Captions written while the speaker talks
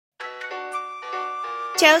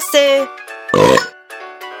Chelsea.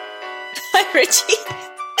 Hi, Richie.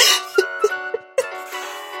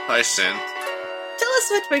 Hi, Sin. Tell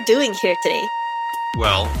us what we're doing here today.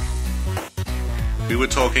 Well, we were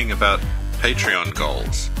talking about Patreon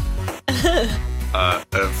goals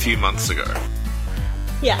a few months ago.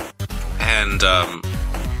 Yeah. And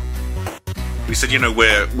we said,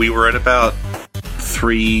 we were at about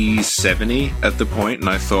 370 at the point, and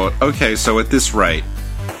I thought, okay, so at this rate,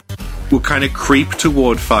 we'll kind of creep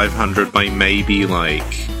toward 500 by maybe,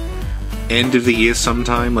 end of the year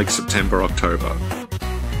sometime, September, October.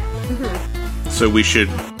 Mm-hmm. So we should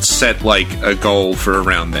set, a goal for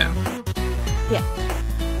around then. Yeah.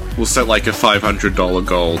 We'll set, a $500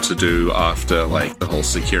 goal to do after, the whole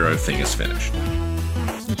Sekiro thing is finished.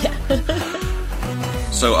 Yeah.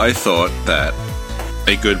 So I thought that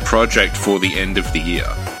a good project for the end of the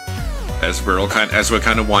year, as we're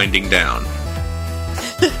kind of winding down,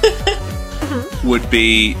 would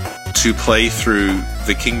be to play through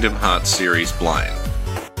the Kingdom Hearts series blind.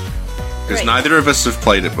 Because neither of us have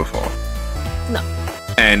played it before. No.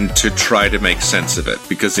 And to try to make sense of it,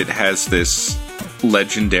 because it has this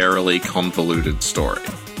legendarily convoluted story.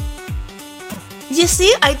 You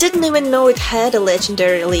see, I didn't even know it had a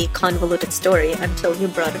legendarily convoluted story until you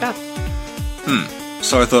brought it up.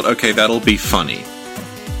 So I thought, okay, that'll be funny.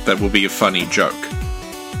 That will be a funny joke.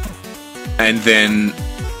 And then,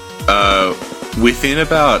 within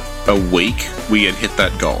about a week, we had hit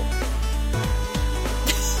that goal.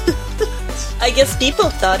 I guess people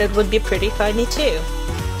thought it would be pretty funny too.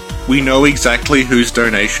 We know exactly whose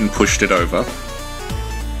donation pushed it over.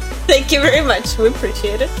 Thank you very much. We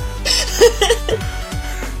appreciate it.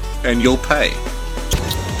 And you'll pay.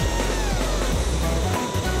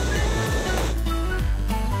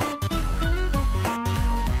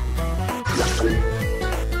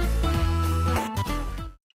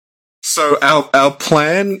 So our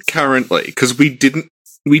plan currently, because we did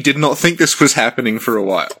not think this was happening for a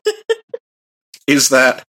while, is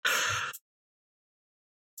that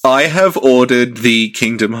I have ordered the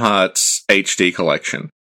Kingdom Hearts HD collection.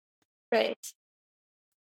 Right.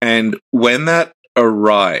 And when that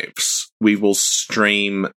arrives, we will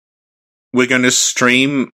stream. We're going to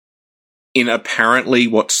stream in apparently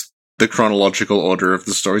what's the chronological order of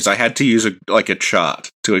the stories. I had to use a chart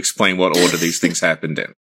to explain what order these things happened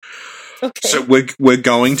in. Okay. So we're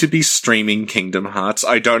going to be streaming Kingdom Hearts.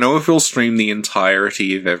 I don't know if we'll stream the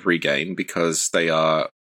entirety of every game because they are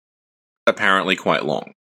apparently quite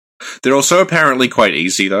long. They're also apparently quite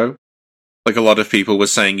easy though. A lot of people were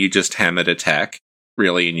saying you just hammered attack,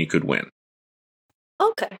 really, and you could win.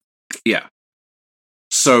 Okay. Yeah.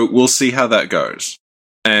 So we'll see how that goes.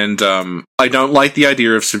 And I don't like the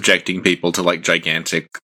idea of subjecting people to gigantic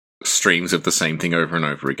streams of the same thing over and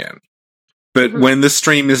over again. But when the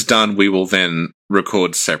stream is done, we will then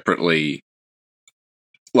record separately,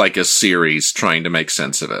 a series trying to make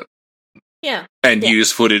sense of it. Yeah. And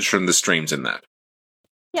use footage from the streams in that.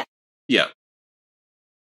 Yeah. Yeah.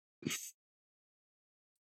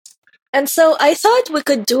 And so I thought we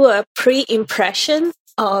could do a pre-impression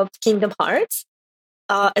of Kingdom Hearts,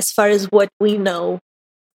 as far as what we know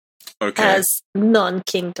as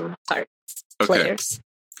non-Kingdom Hearts players.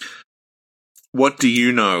 What do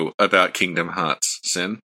you know about Kingdom Hearts,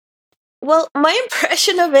 Sin? Well, my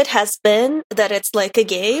impression of it has been that it's like a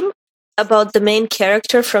game about the main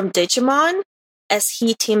character from Digimon as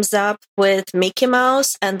he teams up with Mickey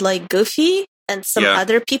Mouse and Goofy and some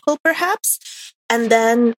other people perhaps. And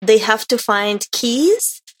then they have to find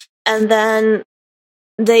keys and then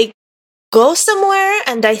they go somewhere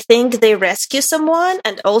and I think they rescue someone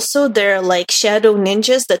and also they're shadow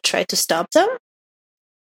ninjas that try to stop them.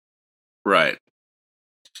 Right.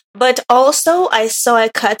 But also, I saw a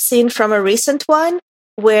cutscene from a recent one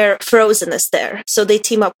where Frozen is there. So they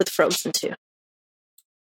team up with Frozen too.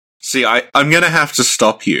 See, I'm going to have to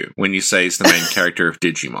stop you when you say he's the main character of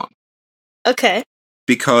Digimon. Okay.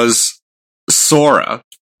 Because Sora,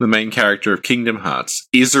 the main character of Kingdom Hearts,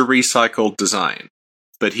 is a recycled design.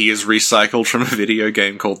 But he is recycled from a video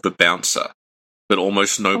game called The Bouncer that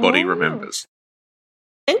almost nobody remembers.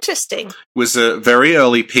 Interesting. It was a very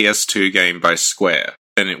early PS2 game by Square,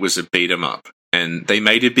 and it was a beat-em-up. And they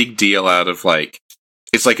made a big deal out of,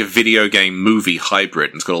 it's like a video game movie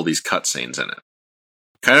hybrid, and it's got all these cutscenes in it.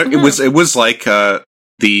 It was like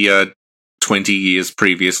the 20 years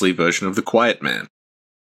previously version of The Quiet Man.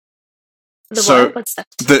 What's that?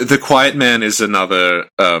 The Quiet Man is another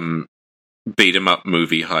beat-em-up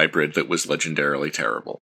movie hybrid that was legendarily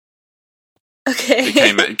terrible. Okay.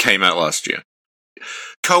 It came out last year.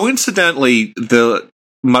 Coincidentally, the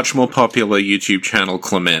much more popular YouTube channel,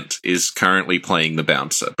 Clement, is currently playing the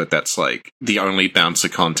Bouncer, but that's like the only Bouncer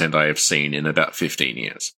content I have seen in about 15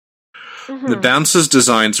 years. The Bouncer's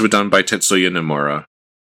designs were done by Tetsuya Nomura,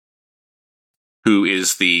 who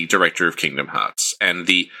is the director of Kingdom Hearts, and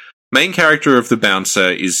the main character of the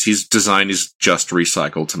Bouncer is his design is just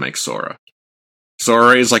recycled to make Sora.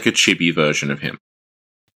 Sora is like a chibi version of him.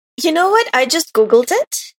 You know what? I just Googled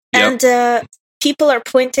it, and people are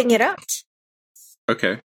pointing it out.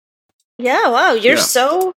 Okay. Yeah, wow, you're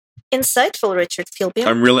so insightful, Richard Philby.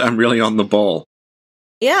 I'm really on the ball.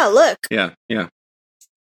 Yeah, look. Yeah.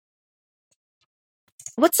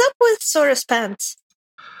 What's up with Sora's pants?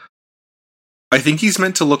 I think he's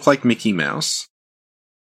meant to look like Mickey Mouse.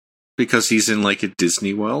 Because he's in, like, a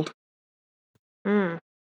Disney World. I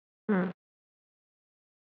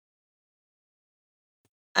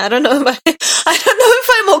don't know if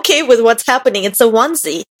I'm okay with what's happening. It's a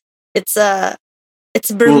onesie. It's a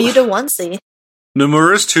Bermuda onesie.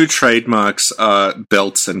 Nomura's two trademarks are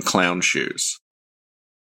belts and clown shoes.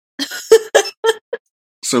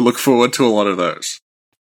 So look forward to a lot of those.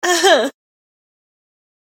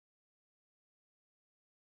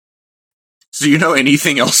 Do you know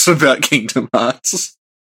anything else about Kingdom Hearts?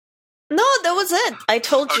 No, that was it. I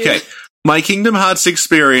told you. Okay. My Kingdom Hearts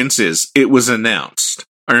experience is, it was announced.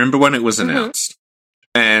 I remember when it was announced.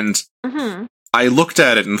 And I looked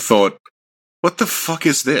at it and thought, what the fuck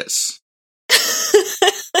is this?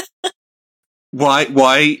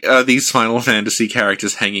 Why are these Final Fantasy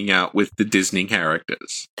characters hanging out with the Disney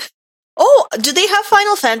characters? Oh, do they have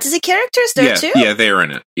Final Fantasy characters there too? Yeah, they're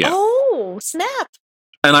in it. Yeah. Oh, snap.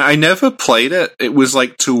 And I never played it. It was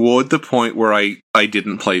like toward the point where I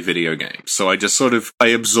didn't play video games. So I just I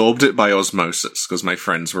absorbed it by osmosis because my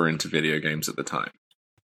friends were into video games at the time.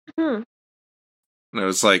 And I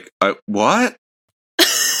was like, what?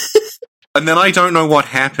 And then I don't know what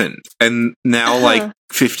happened. And now, like,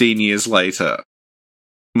 15 years later,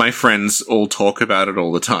 my friends all talk about it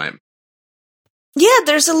all the time. Yeah,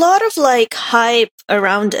 there's a lot of, like, hype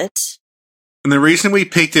around it. And the reason we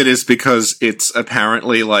picked it is because it's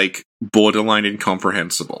apparently, like, borderline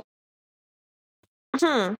incomprehensible.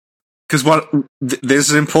 Because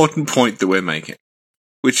there's an important point that we're making,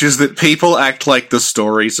 which is that people act like the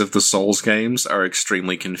stories of the Souls games are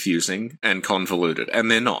extremely confusing and convoluted, and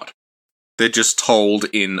they're not. They're just told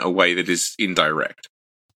in a way that is indirect.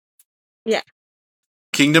 Yeah.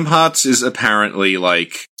 Kingdom Hearts is apparently,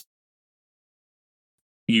 like,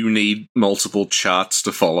 you need multiple charts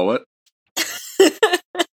to follow it.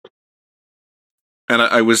 And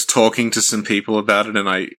I was talking to some people about it, and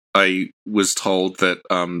I was told that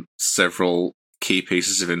several key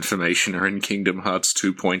pieces of information are in Kingdom Hearts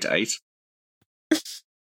 2.8.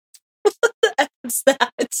 What the F is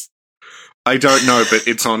that? I don't know, but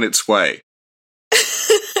it's on its way.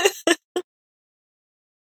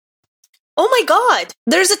 Oh my god!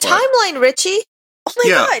 There's a timeline, Richie! Oh my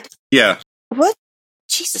god! Yeah. What?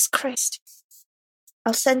 Jesus Christ.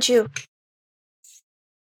 I'll send you.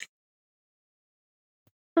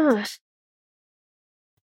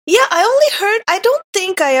 Yeah, I don't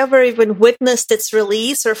think I ever even witnessed its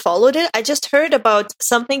release or followed it. I just heard about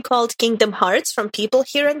something called Kingdom Hearts from people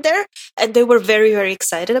here and there, and they were very, very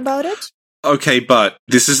excited about it. Okay, but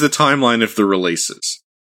this is the timeline of the releases.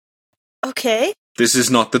 Okay. This is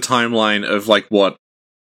not the timeline of, like, what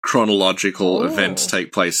chronological events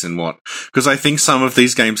take place in what. Because I think some of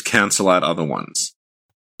these games cancel out other ones.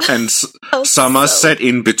 And some are set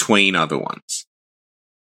in between other ones.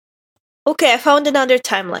 Okay, I found another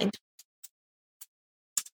timeline.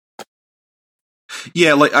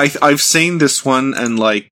 Yeah, like, I've seen this one, and,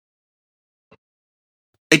 like,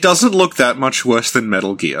 it doesn't look that much worse than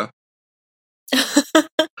Metal Gear.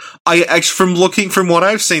 From what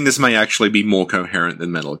I've seen, this may actually be more coherent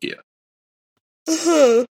than Metal Gear.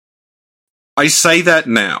 I say that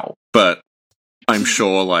now, but I'm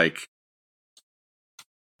sure, like...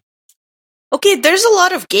 Okay, there's a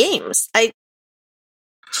lot of games.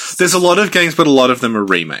 There's a lot of games, but a lot of them are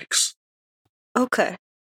remakes. Okay.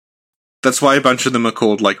 That's why a bunch of them are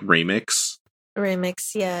called, like, remix.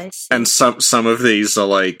 Remix, yeah, I see. And some of these are,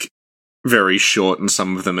 like, very short, and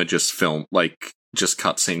some of them are just just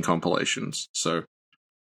cutscene compilations, so...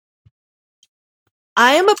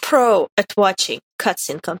 I am a pro at watching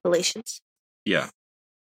cutscene compilations. Yeah.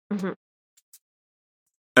 And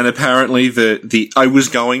apparently I was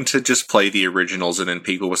going to just play the originals, and then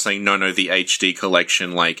people were saying, no, the HD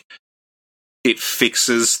collection, like, it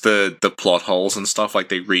fixes the plot holes and stuff, like,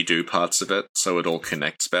 they redo parts of it, so it all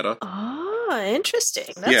connects better. Oh,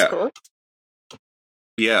 interesting. That's cool.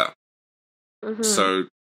 Yeah. So,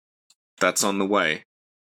 that's on the way.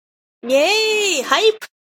 Yay! Hype!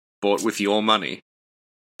 bought with your money.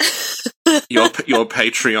 Your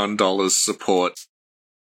Patreon dollars support.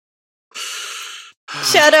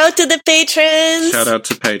 Shout out to the patrons. Shout out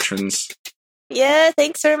to patrons. Yeah,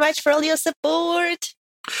 thanks very much for all your support.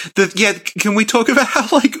 Can we talk about how,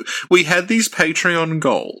 like, we had these Patreon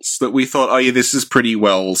goals that we thought, oh yeah, this is pretty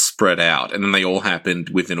well spread out, and then they all happened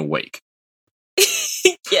within a week.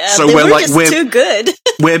 Yeah, so they we're were like, just too good.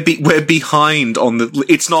 we're behind on the.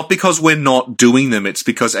 It's not because we're not doing them; it's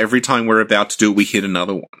because every time we're about to do it, we hit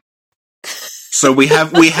another one. So we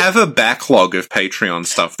have a backlog of Patreon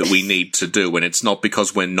stuff that we need to do, and it's not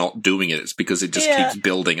because we're not doing it; it's because it just keeps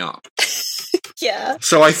building up. Yeah.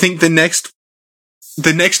 So I think the next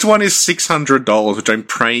one is $600, which I'm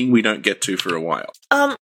praying we don't get to for a while.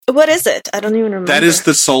 What is it? I don't even remember. That is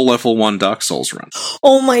the Soul Level 1 Dark Souls run.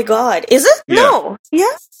 Oh my god. Is it? Yeah. No.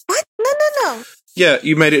 Yeah? What? No. Yeah,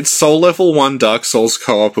 you made it Soul Level 1 Dark Souls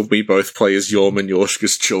co-op, and we both play as Yorm and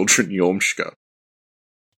Yorshka's children, Yormshka.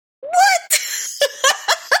 What?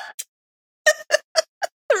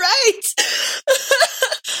 Right.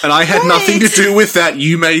 And I had nothing to do with that.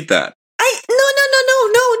 You made that.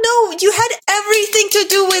 No. You had everything to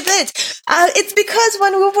do with it. It's because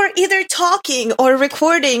when we were either talking or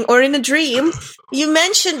recording or in a dream, you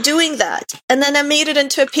mentioned doing that. And then I made it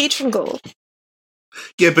into a patron goal.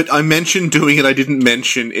 Yeah, but I mentioned doing it. I didn't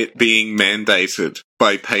mention it being mandated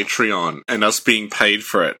by Patreon and us being paid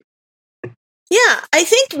for it. Yeah, I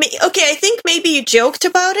think maybe you joked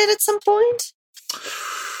about it at some point.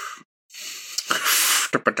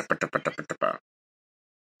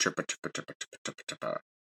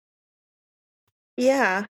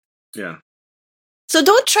 Yeah. Yeah. So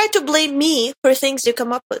don't try to blame me for things you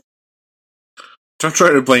come up with. Don't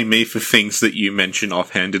try to blame me for things that you mention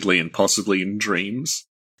offhandedly and possibly in dreams.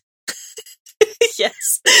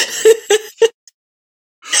 Yes.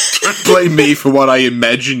 Don't blame me for what I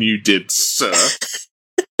imagine you did, sir.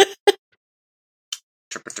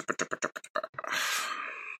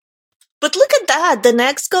 But look at that. The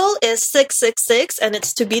next goal is 666, and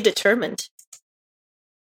it's to be determined.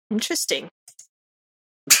 Interesting.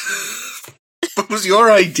 What was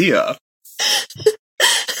your idea?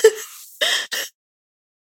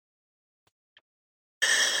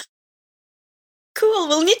 Cool.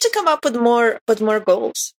 We'll need to come up with more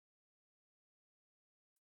goals.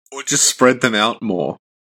 Or just spread them out more.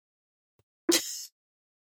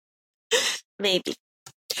 Maybe.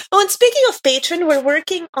 Oh, and speaking of Patreon, we're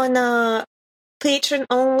working on a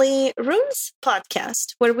Patreon-only runes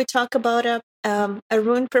podcast where we talk about a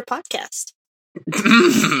rune per podcast.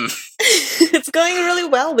 It's going really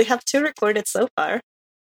well. We have 2 recorded so far.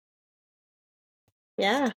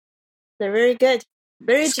 Yeah. They're very good.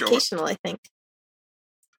 Very educational, I think.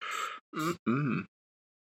 Mm-mm.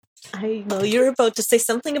 I know you're about to say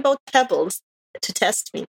something about pebbles to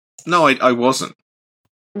test me. No, I wasn't.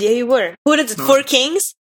 Yeah, you were. Who did it? No. 4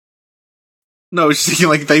 Kings? No, it's just,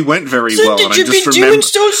 like, they went very so well. Did and you I just beat Demon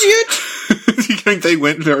Souls yet? They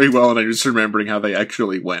went very well, and I'm just remembering how they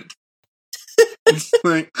actually went.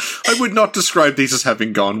 Like, I would not describe these as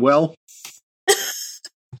having gone well.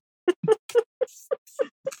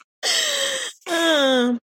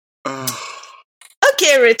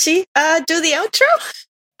 Okay, Richie, do the outro.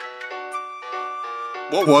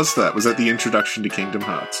 What was that? Was that the introduction to Kingdom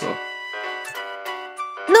Hearts? Or?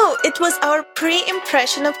 No, it was our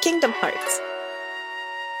pre-impression of Kingdom Hearts.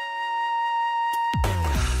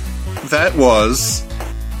 That was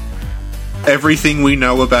everything we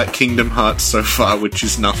know about Kingdom Hearts so far, which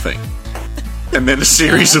is nothing. And then a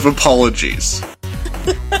series of apologies.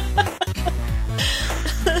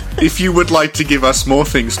 If you would like to give us more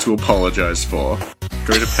things to apologize for,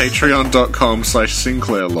 go to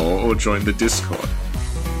patreon.com/SinclairLaw or join the Discord.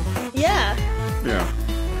 Yeah. Yeah.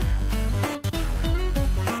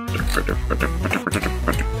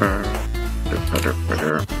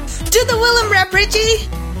 Do the Willem rap, Richie!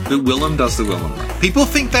 The Willem does the Willem rap. People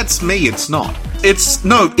think that's me, it's not. It's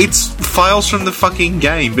files from the fucking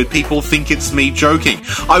game, but people think it's me joking.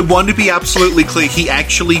 I want to be absolutely clear, he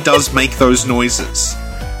actually does make those noises.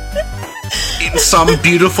 In some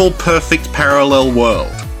beautiful, perfect parallel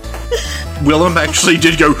world. Willem actually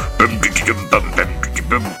did go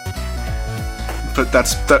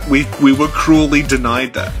but we were cruelly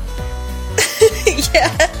denied that.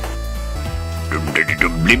 Yeah.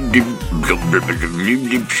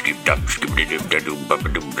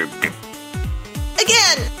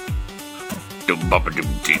 Again.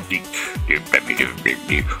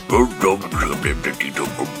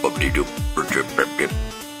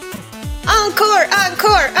 Encore,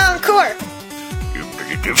 encore, encore.